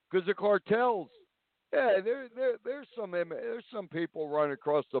 Because the cartels, yeah, there's some people running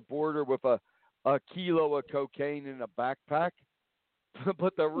across the border with a kilo of cocaine in a backpack,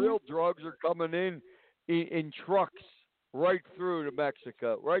 but the real drugs are coming in trucks right through to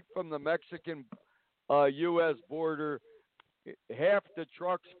Mexico, right from the Mexican U.S. border. Half the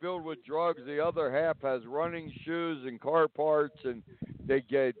truck's filled with drugs, the other half has running shoes and car parts, and they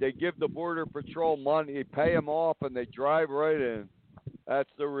give the border patrol money, pay them off, and they drive right in.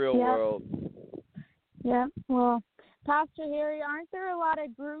 That's the real world. Yeah. Well, Pastor Harry, aren't there a lot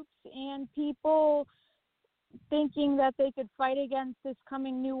of groups and people thinking that they could fight against this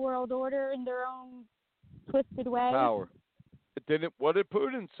coming New World Order in their own twisted way? Power. What did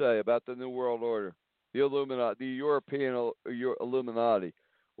Putin say about the New World Order? The Illuminati, the European Illuminati,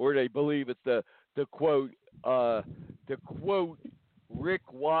 or they believe it's the quote Rick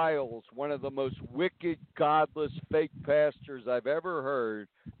Wiles, one of the most wicked, godless, fake pastors I've ever heard,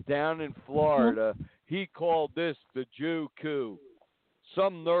 down in Florida. He called this the Jew coup.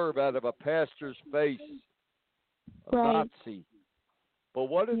 Some nerve out of a pastor's face, a Nazi. But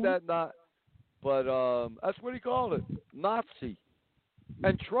what is that not? But that's what he called it, Nazi.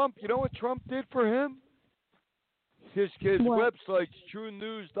 And Trump, you know what Trump did for him? His website's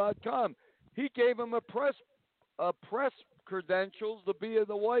TrueNews.com. He gave him a press credentials to be in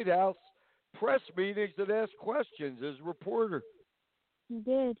the White House press meetings and ask questions as reporter. He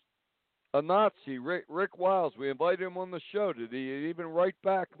did. A Nazi, Rick Wiles. We invited him on the show. Did he even write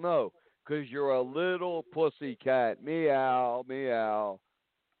back? No, because you're a little pussy cat. Meow, meow.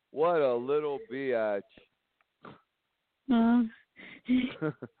 What a little biatch. Come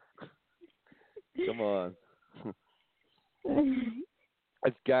on.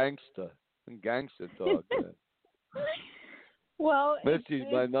 That's gangsta. Gangsta talk. Well, Missy's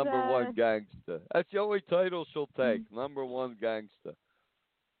my number one gangsta. That's the only title she'll take. Number one gangsta.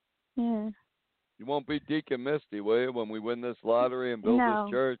 Yeah. You won't be Deacon Misty, will you, when we win this lottery and build this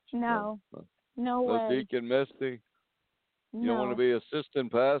church? No way. Deacon Misty? You don't want to No. be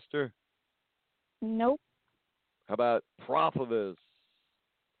assistant pastor? Nope. How about prophetess?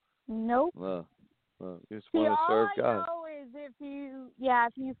 Nope. No. You just want to serve God. All I know is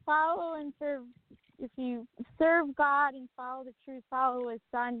if you follow and serve, if you serve God and follow the truth, follow His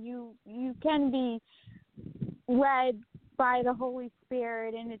Son, you can be led by the Holy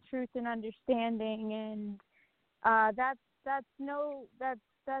Spirit in the truth and understanding, and that's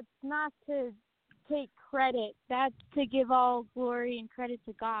not to take credit. That's to give all glory and credit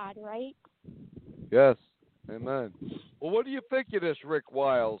to God, right? Yes. Amen. Well, what do you think of this Rick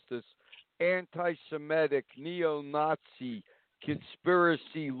Wiles, this anti-Semitic, neo-Nazi,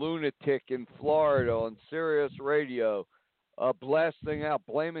 conspiracy lunatic in Florida on Sirius Radio, blasting out,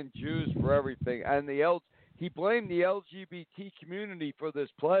 blaming Jews for everything, and he blamed the LGBT community for this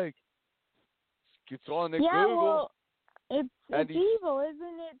plague. It's on the Google. Well, it's evil,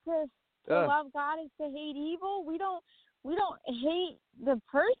 isn't it? To love God is to hate evil. We don't hate the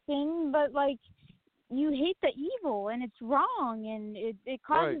person, but like, you hate the evil, and it's wrong, and it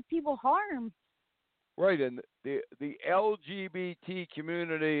causes people harm. Right, and the LGBT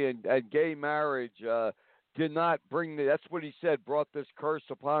community and gay marriage did not that's what he said, brought this curse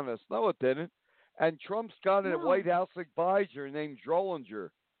upon us. No, it didn't. And Trump's got a White House advisor named Drollinger.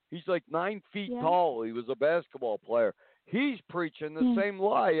 He's like 9 feet tall. He was a basketball player. He's preaching the same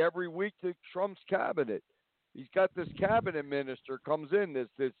lie every week to Trump's cabinet. He's got this cabinet minister comes in,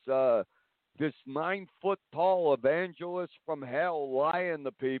 this 9 foot tall evangelist from hell lying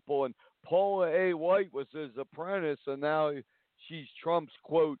to people, and Paula A. White was his apprentice, and now she's Trump's,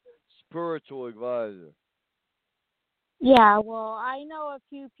 quote, spiritual advisor. Yeah, well, I know a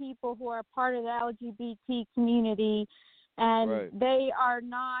few people who are part of the LGBT community, and they are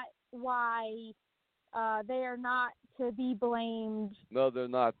not they are not to be blamed. No, they're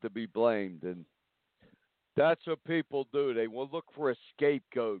not to be blamed, and that's what people do. They will look for a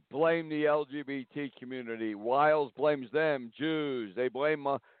scapegoat, blame the LGBT community. Wiles blames them, Jews. They blame.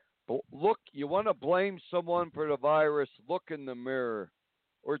 Look, you want to blame someone for the virus? Look in the mirror,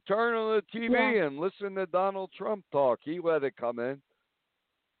 or turn on the TV and listen to Donald Trump talk. He let it come in.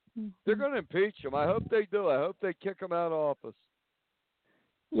 They're going to impeach him. I hope they do. I hope they kick him out of office.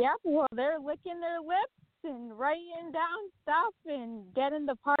 Yep. Well, they're licking their lips and writing down stuff and getting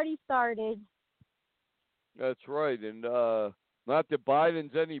the party started. That's right. And Not that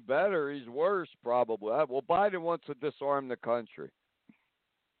Biden's any better. He's worse, probably. Well, Biden wants to disarm the country.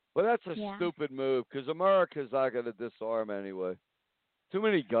 But that's a stupid move because America's not going to disarm anyway. Too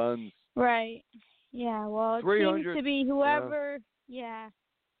many guns. Right. Yeah, well, it seems to be whoever,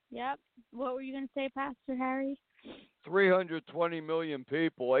 Yep. What were you going to say, Pastor Harry? 320 million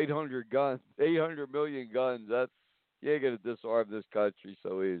people, 800 guns, 800 million guns. You ain't going to disarm this country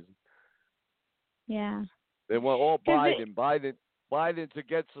so easy. Yeah. They want all Biden. Biden's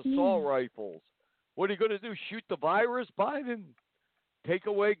against assault rifles. What are you going to do, shoot the virus, Biden? Take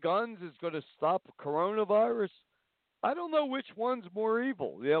away guns is going to stop coronavirus? I don't know which one's more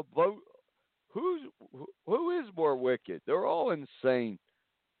evil. Vote. Who is more wicked? They're all insane.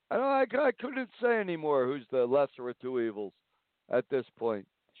 I couldn't say anymore who's the lesser of two evils at this point.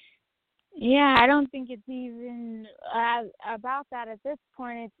 Yeah, I don't think it's even about that at this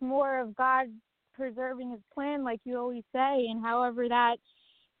point. It's more of God preserving his plan, like you always say, and however that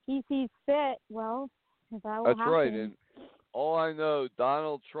he sees fit, well, that will happen. That's right, and all I know,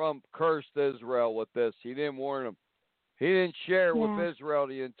 Donald Trump cursed Israel with this. He didn't warn them. He didn't share with Israel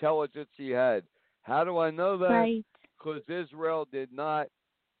the intelligence he had. How do I know that? Right. Because Israel did not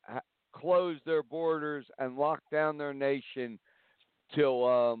close their borders and lock down their nation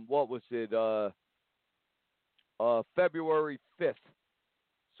till, February 5th.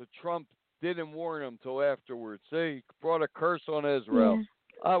 So Trump didn't warn them till afterwards. See, he brought a curse on Israel.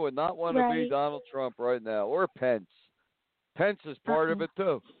 Yeah. I would not want to be Donald Trump right now, or Pence. Pence is part of it,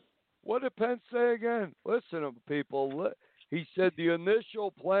 too. What did Pence say again? Listen, people. He said the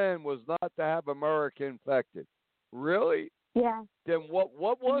initial plan was not to have America infected. Really? Yeah. Then what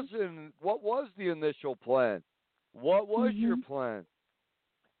was the initial plan? What was your plan?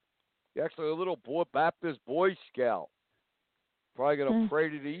 You're actually a little Baptist Boy Scout. Probably going to pray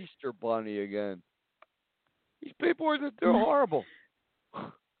to the Easter Bunny again. These people they're horrible.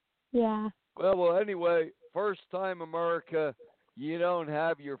 Yeah. Well, anyway, first time America, you don't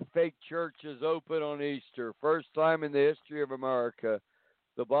have your fake churches open on Easter. First time in the history of America.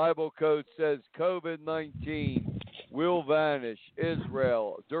 The Bible code says COVID-19 will vanish.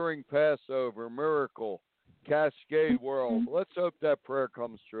 Israel during Passover, miracle, Cascade World. Let's hope that prayer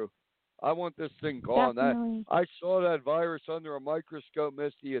comes true. I want this thing gone. I saw that virus under a microscope,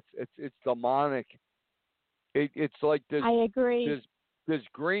 Misty. It's demonic. It's like this. I agree. This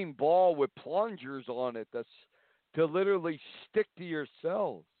green ball with plungers on it that's to literally stick to your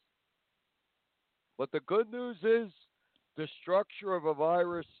cells. But the good news is the structure of a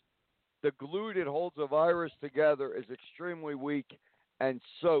virus, the glue that holds a virus together is extremely weak, and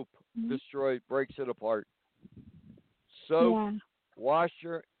soap breaks it apart. Soap,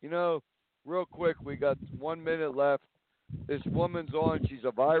 washer, real quick, we got 1 minute left. This woman's on. She's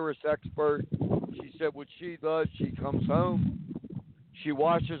a virus expert. She said what she does, she comes home. She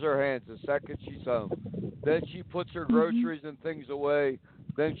washes her hands the second she's home. Then she puts her groceries and things away.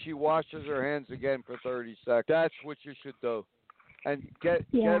 Then she washes her hands again for 30 seconds. That's what you should do. And get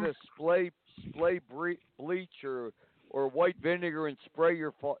a bleach or white vinegar and spray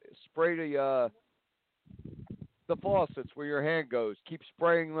the faucets where your hand goes. Keep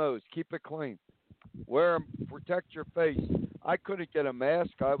spraying those. Keep it clean. Wear them. Protect your face. I couldn't get a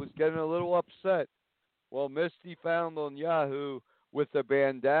mask. I was getting a little upset. Well, Misty found on Yahoo with a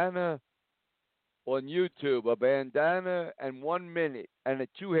bandana on YouTube, a bandana and 1 minute and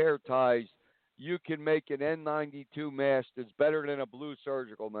 2 hair ties, you can make an N92 mask that's better than a blue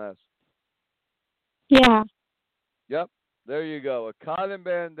surgical mask. Yeah. Yep. There you go. A cotton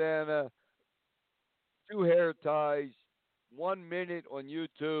bandana, 2 hair ties, 1 minute on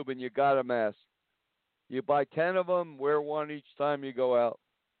YouTube, and you got a mask. You buy 10 of them, wear one each time you go out.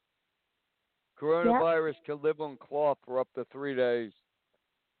 Coronavirus can live on cloth for up to 3 days.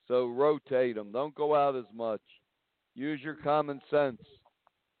 So rotate them. Don't go out as much. Use your common sense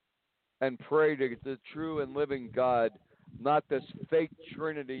and pray to the true and living God, not this fake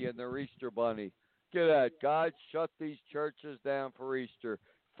Trinity and their Easter bunny. Get that. God shut these churches down for Easter.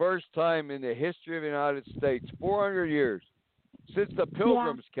 First time in the history of the United States, 400 years. Since the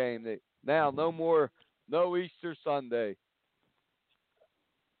Pilgrims came, now no Easter Sunday.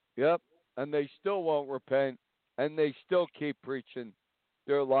 Yep. And they still won't repent, and they still keep preaching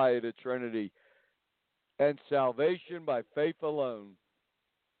their lie of the Trinity and salvation by faith alone.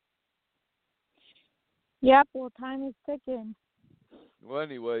 Yep, well, time is ticking. Well,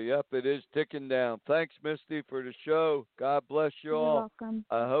 anyway, yep, it is ticking down. Thanks, Misty, for the show. God bless you all. You're welcome.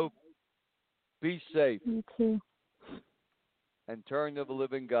 I hope. Be safe. You too. And turn to the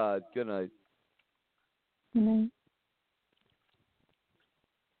living God. Good night. Good night.